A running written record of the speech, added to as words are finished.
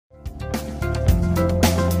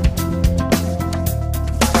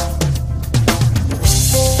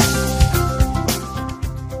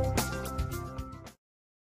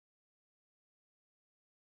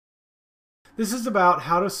This is about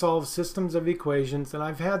how to solve systems of equations, and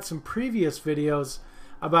I've had some previous videos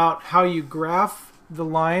about how you graph the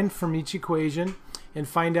line from each equation and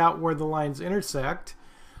find out where the lines intersect.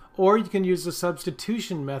 Or you can use the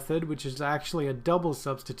substitution method, which is actually a double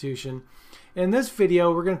substitution. In this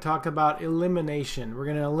video, we're going to talk about elimination. We're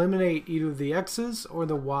going to eliminate either the x's or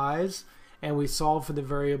the y's, and we solve for the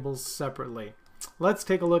variables separately. Let's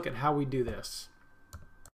take a look at how we do this.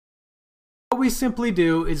 What we simply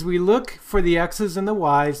do is we look for the x's and the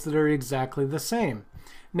y's that are exactly the same.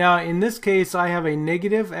 Now in this case I have a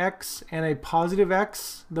negative x and a positive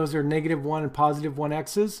x. Those are -1 and +1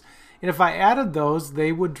 x's. And if I added those,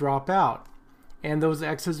 they would drop out and those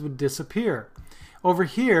x's would disappear. Over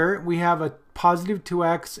here we have a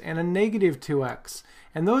 +2x and a -2x,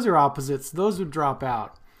 and those are opposites. Those would drop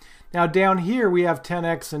out. Now down here we have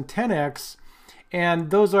 10x and 10x, and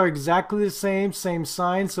those are exactly the same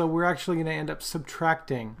sign, so we're actually going to end up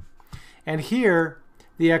subtracting. And here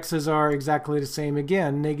the x's are exactly the same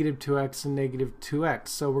again, -2x and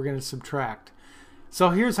 -2x, so we're going to subtract. So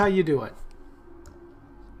here's how you do it.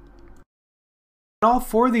 In all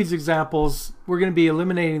four of these examples, we're going to be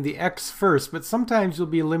eliminating the x first, but sometimes you'll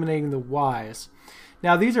be eliminating the y's.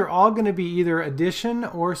 Now these are all going to be either addition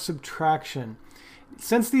or subtraction.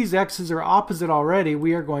 Since these x's are opposite already,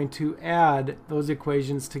 we are going to add those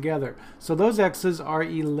equations together. So those x's are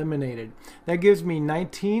eliminated. That gives me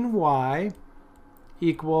 19y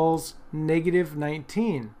equals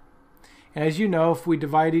 -19. And as you know, if we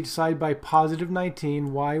divide each side by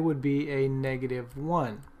 +19, y would be a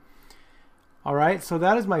 -1. Alright, so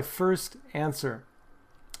that is my first answer.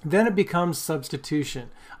 Then it becomes substitution.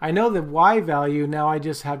 I know the y value, now I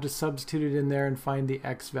just have to substitute it in there and find the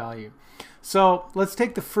x value. So let's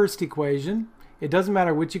take the first equation. It doesn't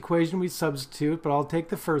matter which equation we substitute, but I'll take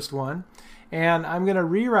the first one. And I'm going to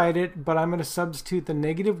rewrite it, but I'm going to substitute the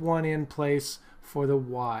 -1 in place for the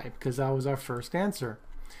y, because that was our first answer.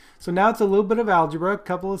 So now it's a little bit of algebra, a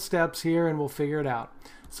couple of steps here, and we'll figure it out.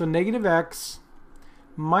 So -x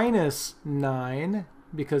minus 9,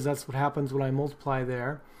 because that's what happens when I multiply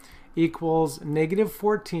there, equals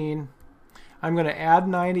 -14. I'm going to add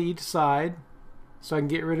 9 to each side so I can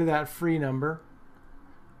get rid of that free number.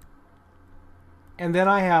 And then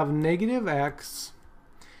I have -x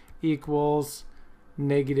equals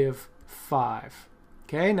 -5.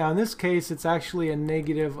 Okay, now in this case it's actually a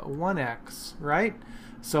 -1x, right?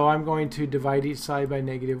 So I'm going to divide each side by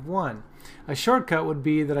 -1. A shortcut would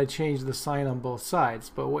be that I change the sign on both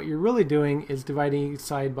sides, but what you're really doing is dividing each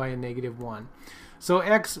side by a -1. So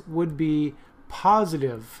x would be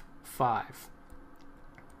 +5.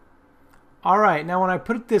 Alright, now when I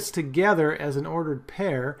put this together as an ordered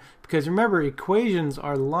pair, because remember equations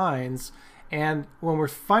are lines, and when we're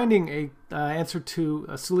finding a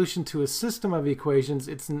solution to a system of equations,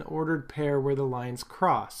 it's an ordered pair where the lines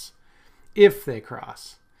cross, if they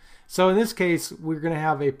cross. So in this case, we're going to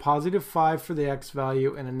have a +5 for the x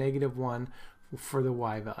value and a -1 for the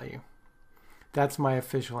y value. That's my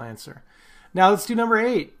official answer. Now let's do number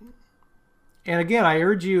 8. And again, I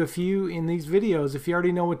urge you, if you, in these videos, if you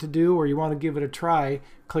already know what to do or you want to give it a try,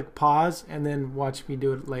 click pause and then watch me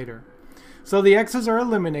do it later. So the x's are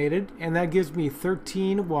eliminated, and that gives me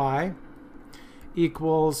 13y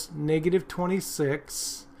equals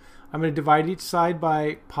 -26. I'm going to divide each side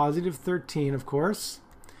by +13, of course,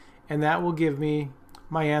 and that will give me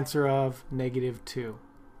my answer of -2.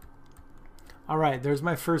 Alright, there's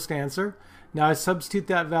my first answer. Now I substitute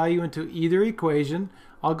that value into either equation.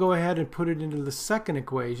 I'll go ahead and put it into the second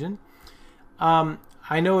equation.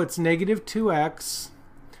 I know it's -2x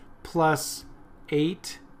plus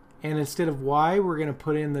 8, and instead of y we're going to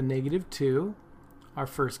put in the -2, our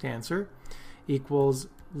first answer, equals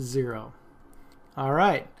 0.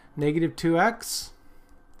 Alright, -2x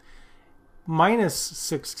minus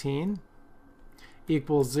 16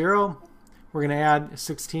 equals 0. We're going to add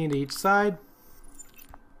 16 to each side,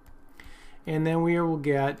 and then we will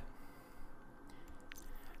get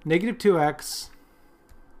 -2x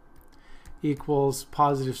equals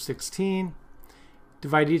 +16.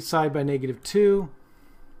 Divide each side by -2,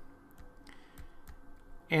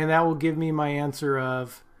 and that will give me my answer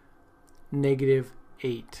of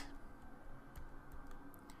 -8.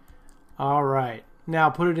 Alright, now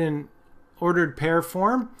put it in ordered pair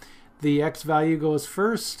form. The x value goes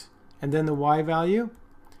first and then the y value,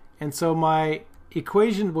 and so my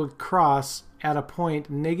equation would cross at a point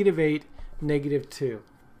 -8, -2.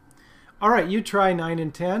 Alright, you try 9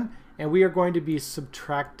 and 10, and we are going to be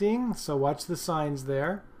subtracting, so watch the signs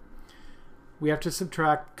there. We have to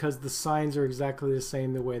subtract because the signs are exactly the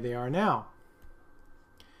same the way they are now.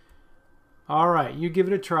 Alright, you give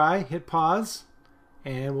it a try, hit pause,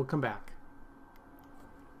 and we'll come back.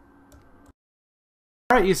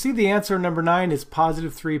 All right, you see the answer number 9 is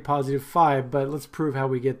positive 3, positive 5, but let's prove how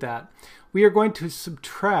we get that. We are going to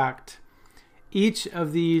subtract each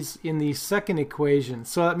of these in the second equation.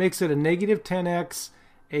 So that makes it a negative 10x,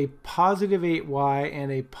 a positive 8y,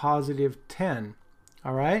 and a positive 10.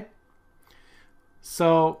 All right?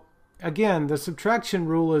 So again, the subtraction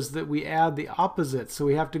rule is that we add the opposite. So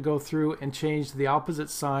we have to go through and change the opposite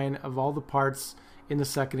sign of all the parts in the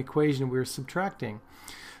second equation we're subtracting.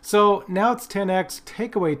 So now it's 10x,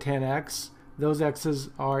 take away 10x, those x's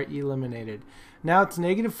are eliminated. Now it's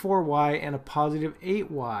negative 4y and a positive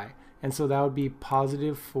 8y, and so that would be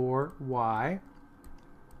positive 4y.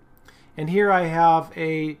 And here I have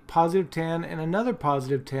a positive 10 and another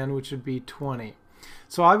positive 10, which would be 20.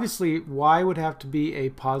 So obviously y would have to be a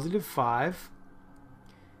positive 5.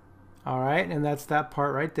 All right, and that's that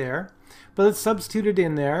part right there. But let's substitute it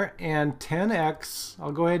in there, and 10x,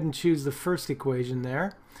 I'll go ahead and choose the first equation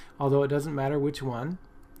there, although it doesn't matter which one.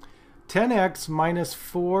 10x minus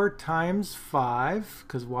 4 times 5,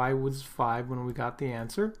 because y was 5 when we got the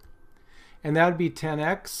answer. And that would be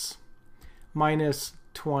 10x minus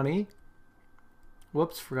 20.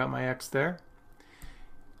 Whoops, forgot my x there.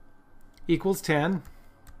 Equals 10.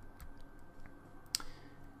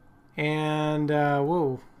 And,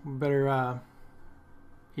 whoa, better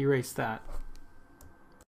erase that.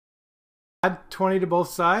 Add 20 to both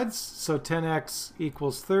sides, so 10x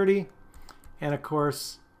equals 30, and of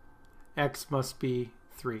course x must be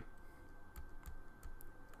 3.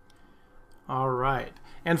 All right,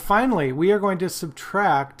 and finally we are going to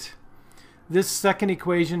subtract this second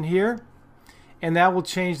equation here, and that will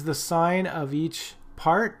change the sign of each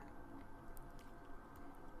part.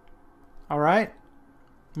 All right,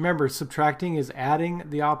 remember, subtracting is adding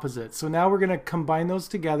the opposite. So now we're going to combine those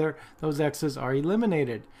together. Those x's are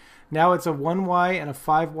eliminated. Now it's a 1y and a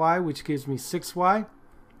 5y, which gives me 6y.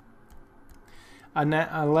 An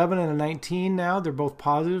 11 and a 19 now, they're both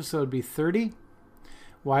positive, so it would be 30.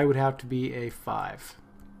 Y would have to be a 5.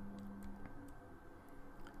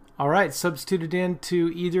 All right, substitute it into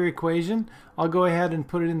either equation. I'll go ahead and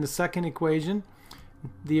put it in the second equation.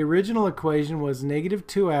 The original equation was negative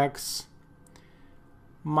 2x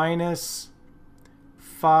minus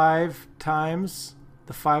 5 times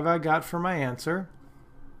the 5 I got for my answer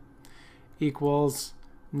equals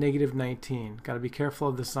negative 19. Got to be careful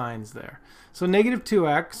of the signs there. So negative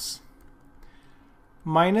 2x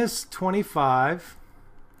minus 25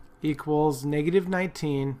 equals negative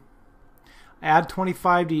 19. Add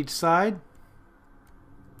 25 to each side,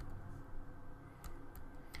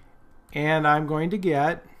 and I'm going to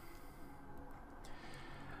get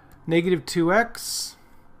negative 2x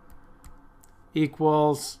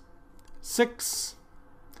equals 6,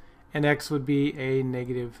 and x would be a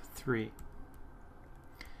negative 3.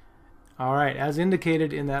 All right, as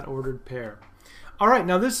indicated in that ordered pair. All right,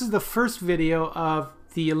 now this is the first video of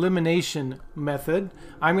the elimination method.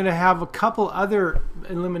 I'm going to have a couple other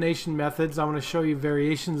elimination methods. I'm going to show you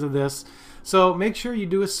variations of this. So make sure you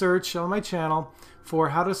do a search on my channel for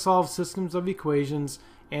how to solve systems of equations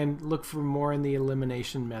and look for more in the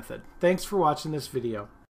elimination method. Thanks for watching this video.